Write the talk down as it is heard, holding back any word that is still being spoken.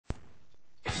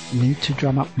Need to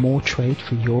drum up more trade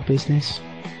for your business?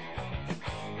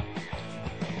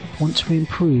 Want to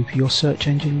improve your search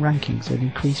engine rankings and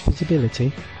increase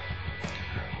visibility?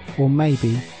 Or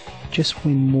maybe just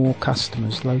win more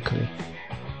customers locally?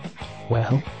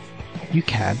 Well, you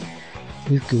can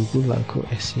with Google Local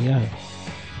SEO.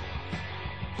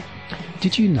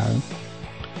 Did you know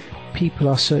people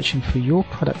are searching for your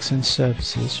products and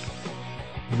services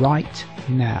right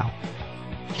now,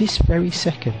 this very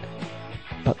second,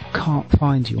 but can't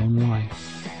find you online?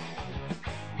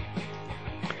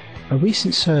 A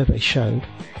recent survey showed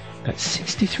that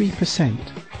 63%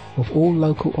 of all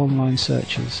local online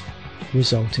searches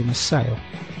result in a sale.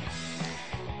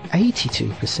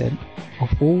 82%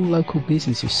 of all local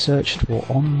businesses searched for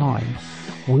online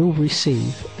will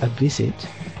receive a visit,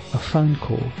 a phone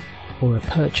call, or a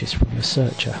purchase from the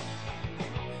searcher.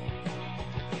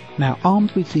 Now,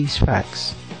 armed with these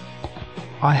facts,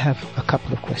 I have a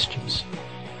couple of questions.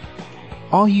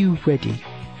 Are you ready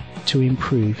to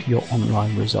improve your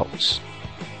online results?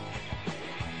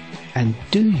 And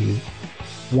do you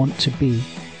want to be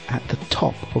at the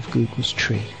top of Google's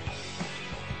tree?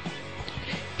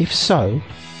 If so,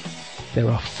 there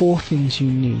are 4 things you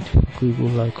need for Google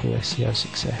Local SEO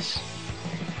success.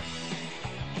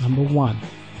 Number 1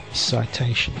 is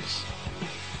citations.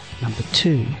 Number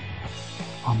 2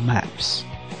 are maps.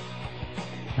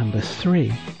 Number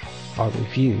 3 are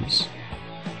reviews.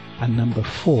 And number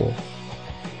 4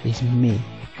 is me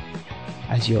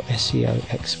as your SEO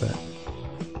expert.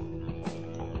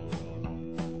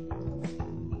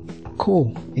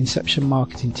 Call Inception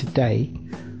Marketing today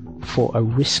for a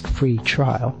risk-free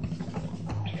trial,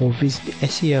 or visit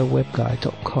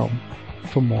SEOwebguide.com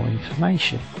for more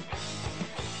information.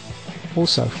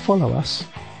 Also follow us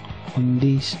on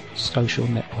these social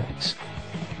networks.